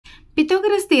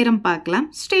Pythagoras theorem பார்க்கலாம்.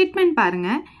 Statement பாருங்க.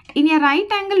 In a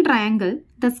right angle triangle,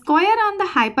 the square on the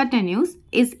hypotenuse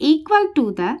is equal to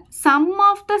the sum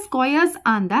of the squares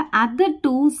on the other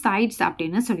two sides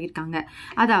அப்படின்னு சொல்லியிருக்காங்க.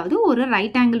 அதாவது ஒரு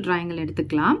right angle triangle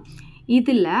எடுத்துக்கலாம்.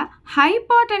 இதுல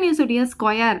hypotenuse உடைய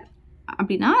square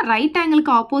அப்படின்னா ரைட்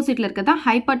ஆங்கிளுக்கு ஆப்போசிட்ல இருக்கதா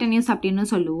ஹைப்போடென்யூஸ் அப்படின்னு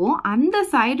சொல்லுவோம். அந்த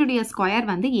சைடுடைய ஸ்கொயர்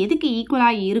வந்து எதுக்கு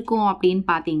ஈக்குவலாக இருக்கும் அப்படின்னு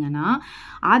பார்த்தீங்கன்னா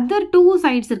அதர் டூ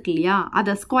சைட்ஸ் இருக்கு இல்லையா,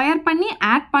 அதை ஸ்கொயர் பண்ணி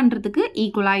ஆட் பண்ணுறதுக்கு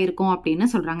ஈக்குவலாக இருக்கும் அப்படின்னு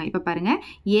சொல்கிறாங்க. இப்போ பாருங்க,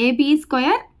 ஏபி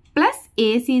ஸ்கொயர் பிளஸ்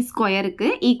ஏசி ஸ்கொயருக்கு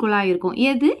ஈக்குவலாக இருக்கும்.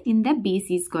 எது? இந்த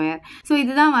பிசி ஸ்கொயர். ஸோ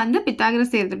இதுதான் வந்து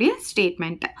பித்தாகரஸ் தியரத்துடைய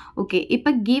ஸ்டேட்மெண்ட். ஓகே,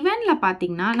 இப்போ கிவனில்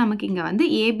பார்த்தீங்கன்னா நமக்கு இங்கே வந்து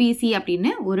ஏபிசி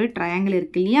அப்படின்னு ஒரு ட்ரையாங்கிள்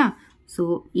இருக்கு இல்லையா. ஸோ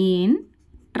இன்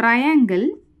ட்ரையாங்கிள்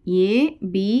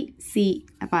ஏபிசி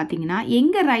பார்த்தீங்கன்னா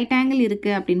எங்கே ரைட் ஆங்கிள்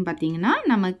இருக்குது அப்படின்னு பார்த்தீங்கன்னா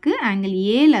நமக்கு ஆங்கிள்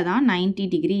ஏல தான் 90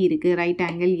 டிகிரி இருக்குது, ரைட்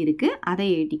ஆங்கிள் இருக்குது, அதை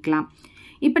எழுதிக்கலாம்.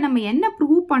 இப்போ நம்ம என்ன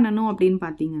ப்ரூவ் பண்ணணும் அப்படின்னு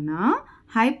பார்த்தீங்கன்னா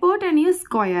ஹைப்போடென்யூஸ்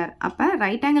ஸ்கொயர், அப்போ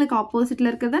ரைட் ஆங்கிளுக்கு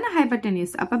ஆப்போசிட்டில் இருக்கிறது தானே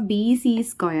ஹைப்போடென்யூஸ், அப்போ பிசி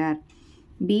ஸ்கொயர்.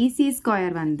 பிசி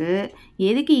ஸ்கொயர் வந்து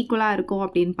எதுக்கு ஈக்குவலாக இருக்கும்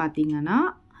அப்படின்னு பார்த்தீங்கன்னா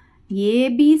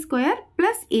ஏபி ஸ்கொயர்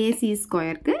ப்ளஸ் ஏசி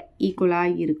ஸ்கொயருக்கு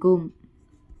ஈக்குவலாக இருக்கும்.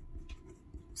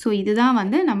 ஸோ இதுதான்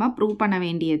வந்து நம்ம ப்ரூவ் பண்ண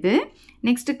வேண்டியது.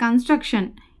 Next construction.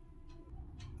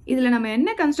 இதில் நம்ம என்ன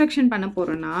கன்ஸ்ட்ரக்ஷன் பண்ண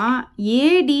போகிறோம்னா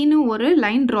ஏடின்னு ஒரு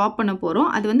லைன் ட்ரா பண்ண போகிறோம்.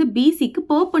 அது வந்து பிசிக்கு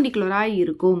பெர்பெண்டிகுலராக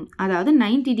இருக்கும், அதாவது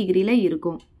 90 டிகிரியில்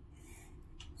இருக்கும்.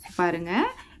 பாருங்கள்,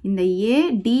 இந்த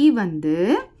ஏடி வந்து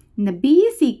இந்த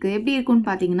பிசிக்கு எப்படி இருக்கும்னு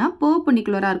பார்த்தீங்கன்னா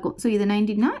பெர்பெண்டிகுலராக இருக்கும். ஸோ இது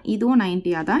 90னா இதுவும்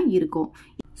 90யாக தான் இருக்கும்.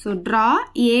 So draw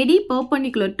AD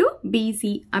perpendicular to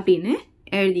PC அப்படின்னு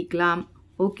எழுதிக்கலாம்.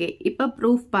 ஓகே, இப்போ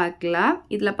ப்ரூஃப் பார்க்கலாம்.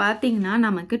 இதில் பார்த்தீங்கன்னா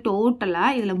நமக்கு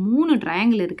டோட்டலாக இதில் 3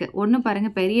 ட்ரையாங்கிள் இருக்குது. ஒன்று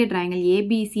பாருங்கள், பெரிய ட்ரையாங்கிள்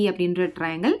ஏபிசி அப்படின்ற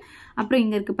ட்ரையாங்கிள். அப்புறம்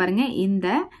இங்கே இருக்குது பாருங்கள் இந்த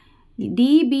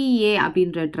டிபிஏ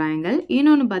அப்படின்ற ட்ரையாங்கிள்.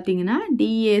 இன்னொன்று பார்த்தீங்கன்னா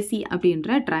டிஏசி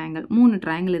அப்படின்ற ட்ரையாங்கிள். 3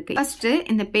 ட்ரையாங்கிள் இருக்குது. ஃபஸ்ட்டு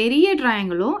இந்த பெரிய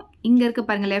ட்ரையாங்கிளும் இங்கே இருக்க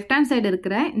பாருங்கள் லெஃப்ட் ஹேண்ட் சைடு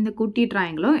இருக்கிற இந்த குட்டி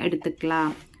ட்ரையாங்கிளும்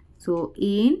எடுத்துக்கலாம். ஸோ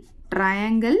இன்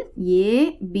ட்ரையாங்கிள்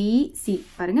ஏபிசி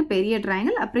பாருங்க, பெரிய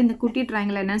ட்ரையாங்கிள், அப்புறம் இந்த குட்டி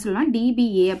ட்ரையாங்கிள் என்னன்னு சொல்லலாம்,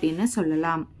 டிபிஏ அப்படின்னு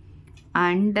சொல்லலாம்.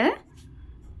 அண்ட்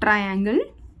ட்ரையாங்கிள்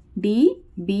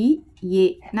டிபிஏ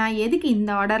நான் எதுக்கு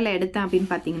இந்த ஆர்டரில் எடுத்தேன் அப்படின்னு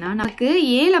பார்த்தீங்கன்னா நமக்கு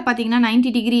ஏல பார்த்தீங்கன்னா 90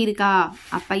 டிகிரி இருக்கா,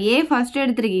 அப்போ ஏ ஃபர்ஸ்ட்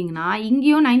எடுத்துருக்கீங்கன்னா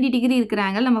இங்கேயும் 90 டிகிரி இருக்கிற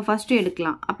ஆங்கிள் நம்ம ஃபர்ஸ்ட்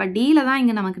எடுக்கலாம். அப்போ டியில் தான்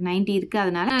இங்கே நமக்கு 90 இருக்குது,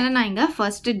 அதனால நான் இங்கே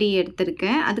ஃபர்ஸ்ட் டி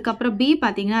எடுத்திருக்கேன். அதுக்கப்புறம் பி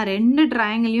பார்த்தீங்கன்னா 2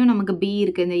 ட்ரையாங்கிளையும் நமக்கு பி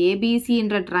இருக்குது. இந்த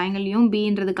ஏபிசின்ற ட்ரையாங்கிளையும்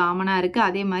பின்றது காமனாக இருக்குது.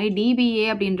 அதே மாதிரி டிபிஏ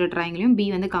அப்படின்ற ட்ரையாங்கிளையும் பி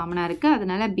வந்து காமனாக இருக்குது.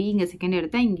 அதனால பி இங்கே செகண்ட்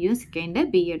எடுத்தேன், இங்கேயும் செகண்டு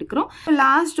பி எடுக்கிறோம்.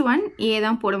 லாஸ்ட் ஒன் ஏ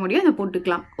தான் போட முடியும், அதை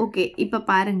போட்டுக்கலாம். ஓகே, இப்போ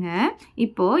பாருங்க,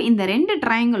 இப்போ இந்த 2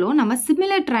 ட்ரையாங்கிளும் நம்ம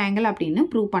சிமிலர் ட்ரையாங்கிள் அப்படின்னு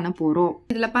ப்ரூவ் பண்ண போறோம்.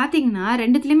 இதுல பாத்தீங்கன்னா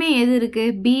ரெண்டுத்துலயுமே எது இருக்கு,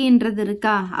 பின்றது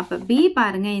இருக்கா. அப்ப பி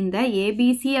பாருங்க, இந்த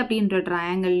ஏபிசி அப்படின்ற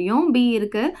ட்ரையாங்கிளையும் பி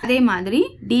இருக்கு, அதே மாதிரி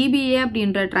டிபிஏ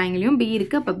அப்படின்ற ட்ரையாங்கிளையும் பி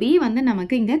இருக்கு. அப்ப பி வந்து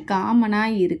நமக்கு இங்க காமனா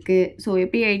இருக்கு. ஸோ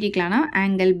எப்படி எழுதிக்கலாம்னா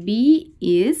ஆங்கிள் பி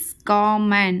இஸ்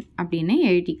காமன் அப்படின்னு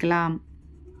எழுதிக்கலாம்.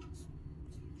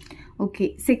 ஓகே,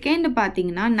 செகண்ட்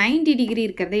பார்த்தீங்கன்னா 90 டிகிரி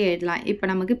இருக்கிறத எழுதலாம். இப்போ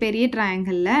நமக்கு பெரிய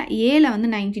ட்ரையாங்கிளில் ஏல வந்து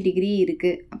 90 டிகிரி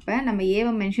இருக்குது. அப்போ நம்ம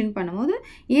ஏவை மென்ஷன் பண்ணும்போது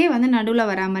ஏ வந்து நடுவில்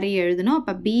வரா மாதிரி எழுதணும்.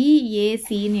 அப்போ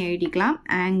பிஏசின்னு எழுதிக்கலாம்,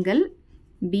 ஆங்கிள்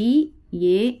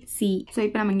பிஏசி. ஸோ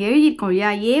இப்போ நம்ம இங்கே எழுதியிருக்கோம்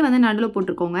இல்லையா, ஏ வந்து நடுவில்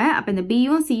போட்டிருக்கோங்க. அப்போ இந்த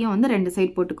பியும் சியும் வந்து 2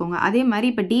 சைடு போட்டுக்கோங்க. அதே மாதிரி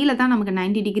இப்போ டியில் தான் நமக்கு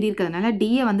 90 டிகிரி இருக்கிறதுனால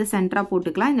டியை வந்து சென்டராக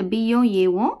போட்டுக்கலாம். இந்த பியும்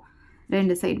ஏவும்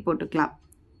 2 சைடு போட்டுக்கலாம்.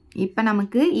 இப்போ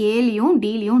நமக்கு ஏலையும்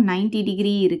டிலையும் 90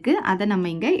 டிகிரி இருக்குது, அதை நம்ம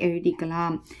இங்கே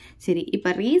எழுதிக்கலாம். சரி, இப்போ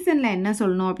ரீசனில் என்ன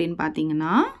சொல்லணும் அப்படின்னு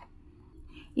பார்த்தீங்கன்னா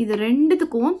இது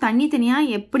ரெண்டுத்துக்கும்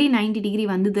தனித்தனியாக எப்படி 90 டிகிரி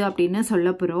வந்தது அப்படின்னு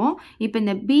சொல்ல போகிறோம். இப்போ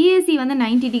இந்த பிஎஸ்சி வந்து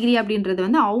 90 டிகிரி அப்படின்றது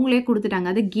வந்து அவங்களே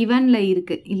கொடுத்துட்டாங்க, அது கிவனில்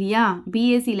இருக்குது இல்லையா,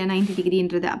 பிஎஸ்சியில் 90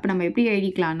 டிகிரின்றது. அப்போ நம்ம எப்படி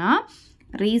எழுதிக்கலாம்னா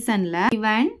ரீசனில்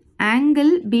given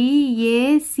angle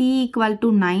BAC equal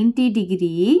to 90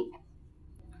 degree.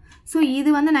 So இது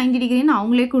வந்து 90 டிகிரின்னு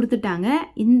அவங்களே கொடுத்துட்டாங்க.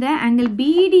 இந்த ஆங்கிள்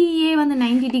பிடிஏ வந்து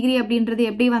 90 டிகிரி அப்படின்றது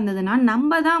எப்படி வந்ததுன்னா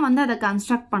நம்ம தான் வந்து அதை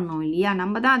கன்ஸ்ட்ரக்ட் பண்ணோம் இல்லையா,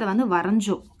 நம்ம தான் அதை வந்து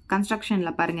வரைஞ்சோம்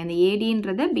கன்ஸ்ட்ரக்ஷனில். பாருங்கள், இந்த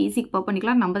ஏடின்றதை பிசிக்கு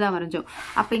பெர்பெண்டிகுலர் நம்ம தான் வரைஞ்சோம்.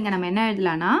 அப்போ இங்கே நம்ம என்ன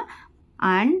எழுதலாம்னா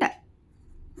and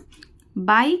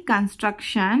by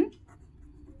construction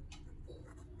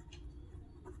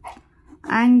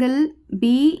angle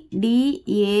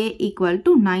PTA equal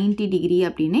to 90 degree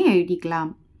அப்படின்னு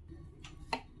எழுதிக்கலாம்.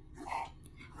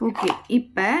 ஓகே,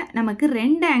 இப்போ நமக்கு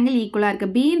 2 ஆங்கிள் ஈக்குவலாக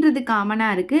இருக்குது, பின்றது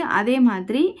காமனாக இருக்குது, அதே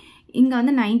மாதிரி இங்கே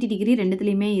வந்து 90 டிகிரி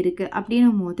ரெண்டுத்துலேயுமே இருக்குது.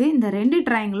 அப்படின்னும் போது இந்த 2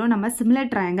 ட்ரையாங்கிளும் நம்ம சிமிலர்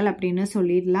ட்ரையாங்கிள் அப்படின்னு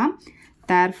சொல்லிடலாம்.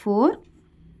 தேர்ஃபோர்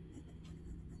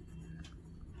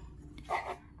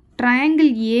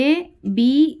ட்ரையாங்கிள்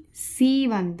ஏபிசி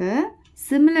வந்து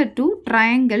similar to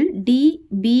triangle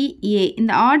DBA.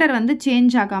 இந்த ஆர்டர் வந்து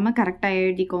சேஞ்ச் ஆகாமல் கரெக்டாக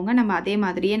எழுதிக்கோங்க. நம்ம அதே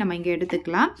மாதிரியே நம்ம இங்கே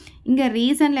எடுத்துக்கலாம். இங்கே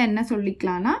ரீசனில் என்ன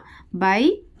சொல்லிக்கலாம்னா by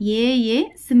AA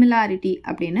similarity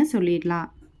அப்படின்னு சொல்லிடலாம்.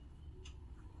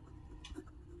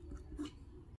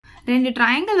 ரெண்டு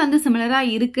ட்ரையாங்கிள் வந்து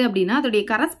சிமிலராக இருக்குது அப்படின்னா அதோடைய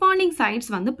கரஸ்பாண்டிங்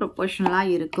சைட்ஸ் வந்து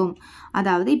ப்ரொபோர்ஷனலாக இருக்கும்.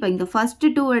 அதாவது இப்போ இங்கே ஃபர்ஸ்ட்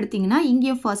 2 எடுத்திங்கன்னா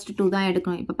இங்கேயும் ஃபர்ஸ்ட் 2 தான்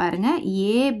எடுக்கணும். இப்போ பாருங்கள்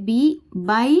AB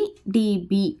by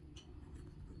DB.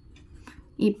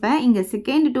 இப்போ இங்கே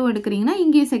செகண்ட் 2 எடுக்கிறீங்கன்னா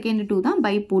இங்கேயும் செகண்ட் 2 தான்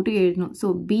பை போட்டு எழுதணும். So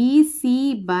BC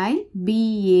by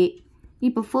BA.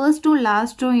 இப்போ ஃபர்ஸ்ட்டும்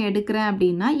லாஸ்ட்டும் எடுக்கிறேன்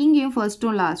அப்படின்னா இங்கேயும்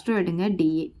ஃபர்ஸ்ட்டும் லாஸ்ட்டும் எடுங்க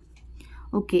DA.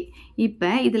 ஓகே,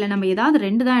 இப்போ இதில் நம்ம ஏதாவது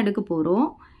 2 தான் எடுக்க போகிறோம்.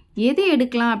 எது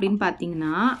எடுக்கலாம் அப்படின்னு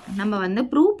பார்த்தீங்கன்னா நம்ம வந்து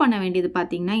ப்ரூவ் பண்ண வேண்டியது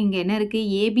பார்த்தீங்கன்னா இங்கே என்ன இருக்குது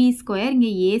ஏபி ஸ்கொயர்,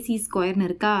 இங்கே ஏசி ஸ்கொயர்னு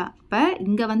இருக்கா. இப்போ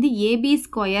இங்கே வந்து ஏபி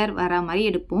ஸ்கொயர் வர மாதிரி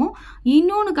எடுப்போம்.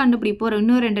 இன்னொன்று கண்டுபிடிப்போம்,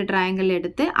 இன்னும் 2 ட்ரையாங்கிள்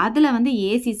எடுத்து அதில் வந்து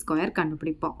ஏசி ஸ்கொயர்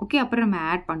கண்டுபிடிப்போம். ஓகே, அப்புறம் நம்ம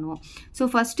ஆட் பண்ணுவோம். ஸோ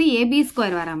ஃபஸ்ட்டு ஏபி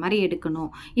ஸ்கொயர் வர மாதிரி எடுக்கணும்.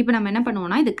 இப்போ நம்ம என்ன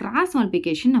பண்ணுவோம்னா இது கிராஸ்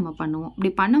மல்டிப்ளிகேஷன் நம்ம பண்ணுவோம்.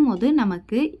 இப்படி பண்ணும்போது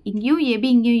நமக்கு இங்கேயும்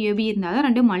ஏபி இருந்தாலும்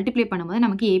 2 மல்டிப்ளை பண்ணும்போது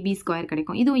நமக்கு ஏபி ஸ்கொயர்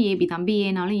கிடைக்கும். இதுவும் ஏபி தான்,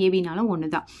 பிஏனாலும் ஏபினாலும்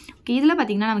ஒன்று தான். ஓகே, இதில்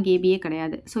பார்த்தீங்கன்னா நமக்கு ஏபியே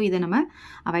கிடையாது. ஸோ இதை நம்ம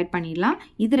அவாய்ட் பண்ணிடலாம்.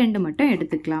 இது 2 மட்டும்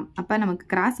எடுத்துக்கலாம். அப்போ நமக்கு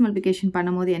கிராஸ் மல்டிப்ளிகேஷன்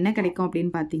பண்ணும்போது என்ன கிடைக்கும்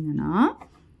அப்படின்னு பார்த்தீங்கன்னா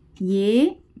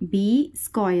ஏபி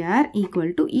ஸ்கொயர்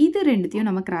ஈக்குவல் டு இது 2த்தையும்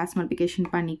நம்ம கிராஸ் மல்டிப்ளிகேஷன்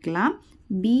பண்ணிக்கலாம்.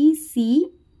 PC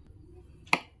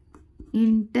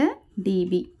into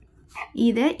DP.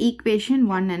 இதை ஈக்குவேஷன்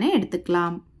 1ன்னு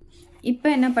எடுத்துக்கலாம். இப்போ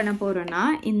என்ன பண்ண போகிறோன்னா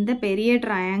இந்த பெரிய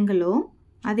ட்ரையாங்கிளும்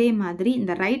அதே மாதிரி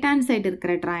இந்த ரைட் ஹேண்ட் சைடு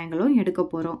இருக்கிற ட்ரையாங்கிளும் எடுக்க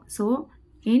போகிறோம். So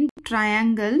in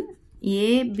triangle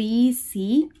ABC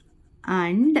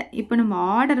and இப்போ நம்ம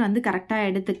ஆர்டர் வந்து கரெக்டாக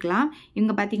எடுத்துக்கலாம்.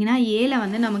 இங்கே பார்த்தீங்கன்னா ஏல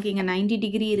வந்து நமக்கு இங்கே 90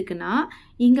 டிகிரி இருக்குன்னா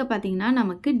இங்கே பார்த்தீங்கன்னா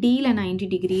நமக்கு டியில் 90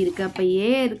 டிகிரி இருக்குது. அப்போ ஏ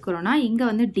இருக்கிறோன்னா இங்கே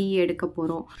வந்து டி எடுக்க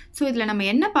போகிறோம். ஸோ இதில் நம்ம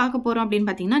என்ன பார்க்க போகிறோம் அப்படின்னு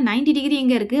பார்த்தீங்கன்னா 90 டிகிரி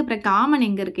எங்கே இருக்குது, அப்புறம் காமன்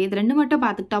எங்கே இருக்குது, இது 2 மட்டும்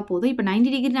பார்த்துக்கிட்டா போதும். இப்போ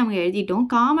 90 டிகிரி நம்ம எழுதிட்டோம்.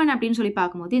 காமன் அப்படின்னு சொல்லி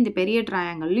பார்க்கும்போது இந்த பெரிய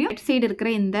ட்ரையாங்கிள்லையும் லெஃப்ட் சைடு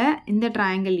இருக்கிற இந்த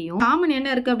ட்ரையாங்கிள்லையும் காமன் என்ன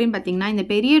இருக்குது அப்படின்னு பார்த்தீங்கன்னா இந்த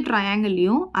பெரிய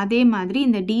ட்ரையாங்கிள்லையும் அதே மாதிரி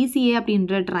இந்த டிசிஏ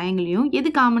அப்படின்ற ட்ரையாங்கிள்லையும்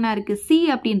எது காமனாக இருக்குது, சி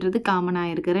அப்படின்றது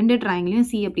காமனாக இருக்குது. 2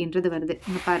 ட்ரையாங்கிளையும் சி அப்படின்றது வருது.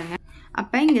 இங்கே பாருங்கள்.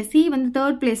 அப்போ இங்கே சி வந்து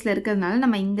 3rd பிளேஸில் இருக்கிறதுனால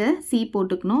நம்ம இங்கே சி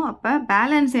போட்டுக்கணும். அப்போ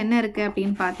பேலன்ஸ் என்ன இருக்குது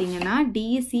அப்படின்னு பார்த்தீங்கன்னா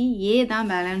டிசிஏ தான்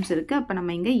பேலன்ஸ் இருக்குது. அப்போ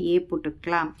நம்ம இங்கே ஏ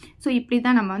போட்டுக்கலாம். ஸோ இப்படி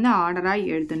தான் நம்ம வந்து ஆர்டராக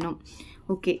எழுதணும்.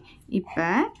 ஓகே, இப்போ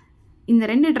இந்த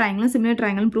 2 ட்ரையாங்கிளும் சிமிலர்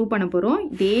ட்ரையாங்கிளும் ப்ரூவ் பண்ண போகிறோம்.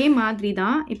 இதே மாதிரி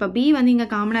தான் இப்போ பி வந்து இங்கே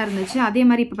காமனாக இருந்துச்சு. அதே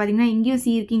மாதிரி இப்போ பார்த்தீங்கன்னா இங்கேயும்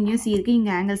சி இருக்குது, இங்கேயும் சி இருக்குது.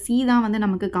 இங்கே ஆங்கிள் சி தான் வந்து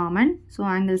நமக்கு common. So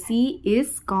angle C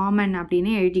is common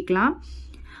அப்படின்னு எழுதிக்கலாம்.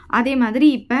 அதே மாதிரி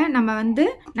இப்போ நம்ம வந்து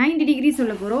 90 டிகிரி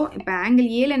சொல்ல போகிறோம். இப்போ ஆங்கிள்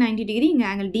ஏல 90 டிகிரி, இங்கே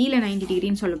ஆங்கிள் டியில் 90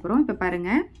 டிகிரின்னு சொல்ல போகிறோம். இப்போ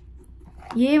பாருங்கள்,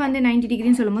 ஏ வந்து 90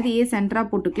 டிகிரின்னு சொல்லும் போது ஏ சென்டராக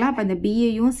போட்டுக்கலாம். அப்போ இந்த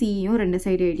பியையும் சியையும் 2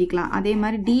 சைடு எழுதிக்கலாம். அதே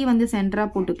மாதிரி டி வந்து சென்டராக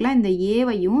போட்டுக்கலாம். இந்த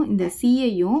ஏவையும் இந்த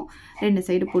சியையும் 2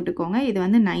 சைடு போட்டுக்கோங்க. இது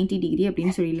வந்து 90 டிகிரி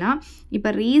அப்படின்னு சொல்லிடலாம்.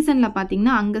 இப்போ ரீசனில்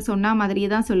பார்த்தீங்கன்னா அங்கே சொன்ன மாதிரியே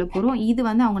தான் சொல்ல போகிறோம். இது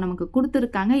வந்து அவங்க நமக்கு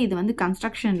கொடுத்துருக்காங்க. இது வந்து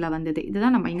கன்ஸ்ட்ரக்ஷனில் வந்தது.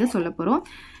 இதுதான் நம்ம இங்கே சொல்ல போகிறோம்.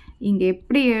 இங்கே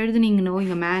எப்படி எழுதுனீங்கனோ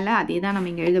இங்கே மேலே அதே தான் நம்ம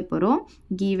இங்கே எழுத போகிறோம்.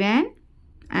 கிவன்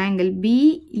ஆங்கிள்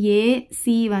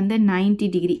பிஏசி வந்து 90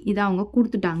 டிகிரி இதை அவங்க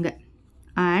கொடுத்துட்டாங்க.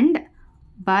 And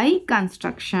by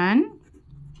construction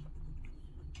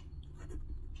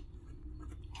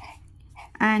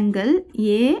angle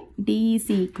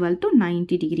ADC equal to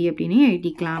 90 degree அப்படின்னு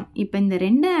எழுதிக்கலாம். இப்போ இந்த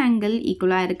 2 ஆங்கிள்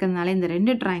ஈக்குவலாக இருக்கிறதுனால இந்த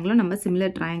 2 ட்ரையாங்கிளும் நம்ம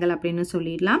சிமிலர் ட்ரையாங்கிள் அப்படின்னு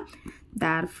சொல்லிடலாம்.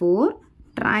 தேர்ஃபோர்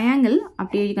ட்ரையாங்கிள்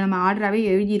அப்படியே நம்ம ஆர்டராகவே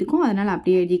எழுதியிருக்கோம், அதனால்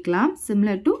அப்படியே எழுதிக்கலாம்.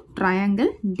 Similar to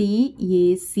triangle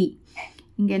DAC.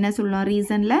 இங்கே என்ன சொல்லலாம்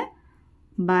ரீசனில்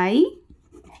பை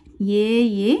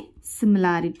ஏஏ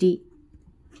சிமிலாரிட்டி.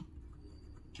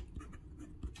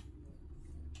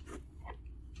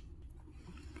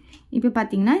 இப்போ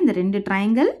பார்த்தீங்கன்னா இந்த 2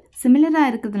 ட்ரையாங்கிள் சிமிலராக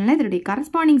இருக்கிறதுனால இதோடைய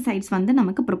கரஸ்பாண்டிங் சைட்ஸ் வந்து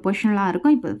நமக்கு ப்ரொபோர்ஷனலாக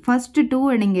இருக்கும். இப்போ ஃபர்ஸ்ட் 2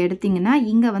 நீங்கள் எடுத்திங்கன்னா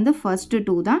இங்கே வந்து ஃபர்ஸ்ட்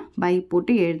 2 தான் பை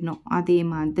போட்டு எழுதணும். அதே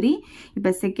மாதிரி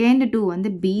இப்போ செகண்ட் 2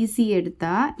 வந்து பிசி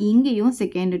எடுத்தால் இங்கேயும்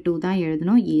செகண்ட் 2 தான்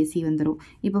எழுதணும், ஏசி வந்துடும்.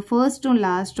 இப்போ ஃபர்ஸ்ட்டும்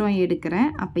லாஸ்ட்டும் எடுக்கிறேன்.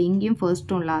 அப்போ இங்கேயும்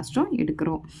ஃபர்ஸ்ட்டும் லாஸ்ட்டும்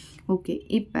எடுக்கிறோம். ஓகே,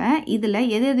 இப்போ இதில்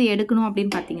எது எது எடுக்கணும்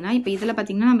அப்படின்னு பார்த்தீங்கன்னா இப்போ இதில்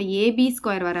பார்த்தீங்கன்னா நம்ம ஏபி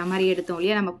ஸ்கொயர் வர மாதிரி எடுத்தோம்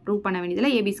இல்லையா, நம்ம ப்ரூவ் பண்ண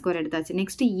வேண்டியதில் ஏபி ஸ்கொயர் எடுத்தாச்சு.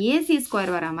 நெக்ஸ்ட்டு ஏசி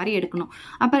ஸ்கொயர் வர மாதிரி எடுக்கணும்.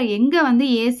 அப்புறம் எங்கே வந்து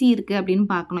ஏசி இருக்குது அப்படின்னு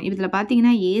பார்க்கணும். இதில்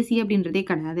பார்த்தீங்கன்னா ஏசி அப்படின்றதே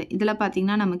கிடையாது. இதில்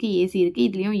பார்த்தீங்கன்னா நமக்கு ஏசி இருக்குது,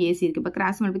 இதுலேயும் ஏசி இருக்குது. இப்போ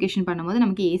கிராஸ் மல்டிப்ளிகேஷன் பண்ணும்போது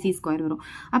நமக்கு ஏசி ஸ்கொயர் வரும்.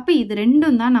 அப்போ இது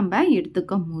 2ம் தான் நம்ம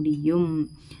எடுத்துக்க முடியும்.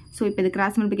 ஸோ இப்போ இது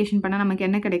கிராஸ் மல்டிப்ளிகேஷன் பண்ணால் நமக்கு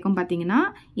என்ன கிடைக்கும் பார்த்தீங்கன்னா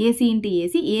AC into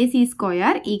AC, AC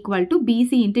square equal to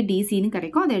PC into டிசின்னு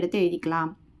கிடைக்கும். அதை எடுத்து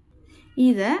எழுதிக்கலாம்.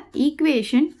 இதை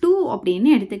ஈக்குவேஷன் 2 அப்படின்னு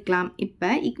எடுத்துக்கலாம். இப்போ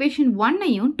ஈக்குவேஷன்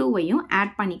 1ஐயும் 2ஐயும்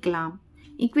ஆட் பண்ணிக்கலாம்.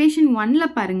 equation 1ல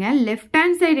பாருங்க left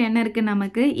hand side என்ன இருக்கு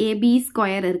நமக்கு ab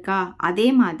square இருக்கா அதே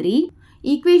மாதிரி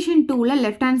equation 2ல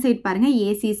left hand side பாருங்க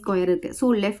ac square இருக்கு so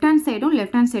left hand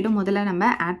sideம் முதல்ல நம்ம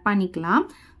add பண்ணிக்கலாம்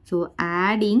so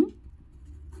adding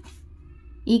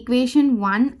equation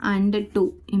 1 and 2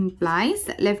 implies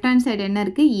left hand side என்ன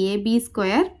இருக்கு ab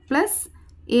square plus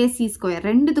ac square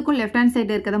ரெண்டுத்துக்கும் left hand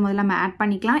side இருக்கத முதல்ல நம்ம add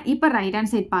பண்ணிக்கலாம் இப்போ right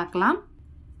hand side பார்க்கலாம்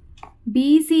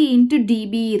bc into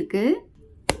db இருக்கு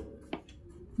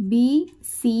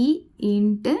bc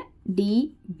into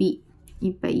db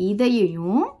இப்போ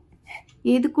இதையும்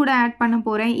எது கூட ஆட் பண்ண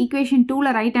போறேன் ஈக்குவேஷன்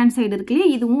 2ல ரைட் ஹேண்ட் சைடு இருக்குல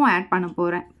இதுவும் ஆட் பண்ண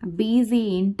போறேன் bc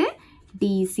into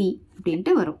dc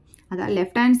அப்படினு வரும் அதான்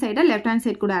லெஃப்ட் ஹேண்ட்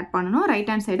சைடு கூட ஆட் பண்ணனும் ரைட்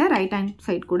ஹேண்ட்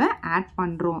சைடு கூட ஆட்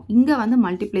பண்றோம் இங்க வந்து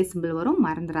மல்டிப்ளை சிம்பிள் வரும்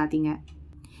மறந்துடாதீங்க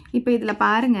இப்போ இதுல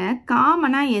பாருங்க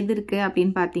காமனா எது இருக்கு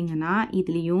அப்படினு பாத்தீங்கன்னா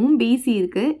இதுலயும் BC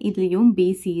இருக்கு இதுலயும்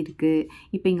BC இருக்கு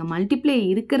இப்போ இங்க மல்டிப்ளை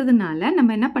இருக்குறதுனால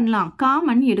நம்ம என்ன பண்ணலாம்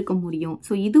காமன் எடுக்க முடியும்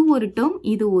சோ இது ஒரு டேர்ம்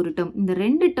இந்த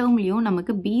ரெண்டு டேர்ம்லயும்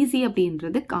நமக்கு BC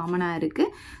அப்படின்றது காமனா இருக்கு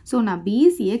சோ நான்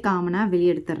BC யை காமனா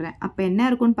வெளிய எடுத்துறேன் அப்ப என்ன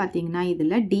இருக்கும்னு பாத்தீங்கன்னா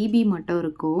இதுல DB மட்டும்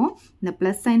இருக்கும் இந்த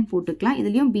பிளஸ் சைன் போட்டுக்கலாம்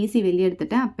இதுலயும் BC வெளிய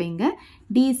எடுத்துட்டேன் அப்ப இங்க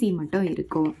DC மட்டும்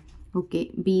இருக்கும் ஓகே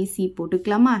BC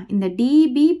போட்டுக்கலாமா இந்த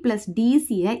DB plus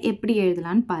DC யை எப்படி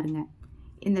எழுதலாம்னு பாருங்க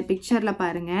இந்த பிக்சர்ல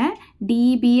பாருங்க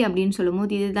DB அப்படினு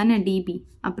சொல்லும்போது இதுதானே DB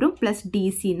அப்புறம் plus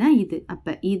DC னா இது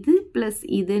அப்ப இது plus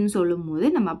இதுன்னு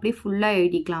சொல்லும்போது நம்ம அப்படியே ஃபுல்லா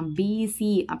எழுதிக்கலாம் BC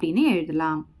அப்படினு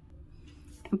எழுதலாம்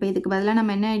அப்ப இதுக்கு பதிலா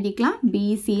நம்ம என்ன எழுதிக்கலாம்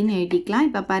BC ன்னு எழுதிக்கலாம்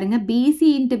இப்ப பாருங்க BC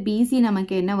into BC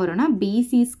நமக்கு என்ன வரும்னா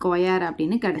BC ஸ்கொயர்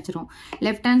அப்படினு கிடைச்சிரும்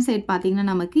லெஃப்ட் ஹேண்ட் சைடு பாத்தீங்கன்னா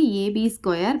நமக்கு AB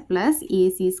ஸ்கொயர் plus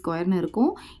AC ஸ்கொயர்னு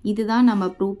இருக்கும் இதுதான் நம்ம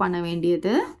ப்ரூவ் பண்ண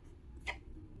வேண்டியது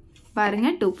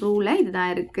பாருங்க டு ப்ரூவ்ல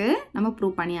இதுதான் இருக்கு நம்ம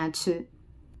ப்ரூவ் பண்ணியாச்சு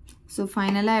சோ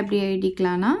ஃபைனலா எப்படி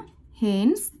எழுதிக்கலாம்னா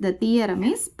hence the theorem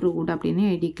is proved அப்படினு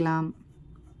எழுதிக்கலாம்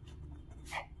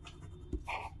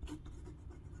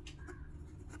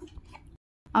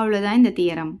அவ்வளவுதான் இந்த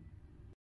தியரம்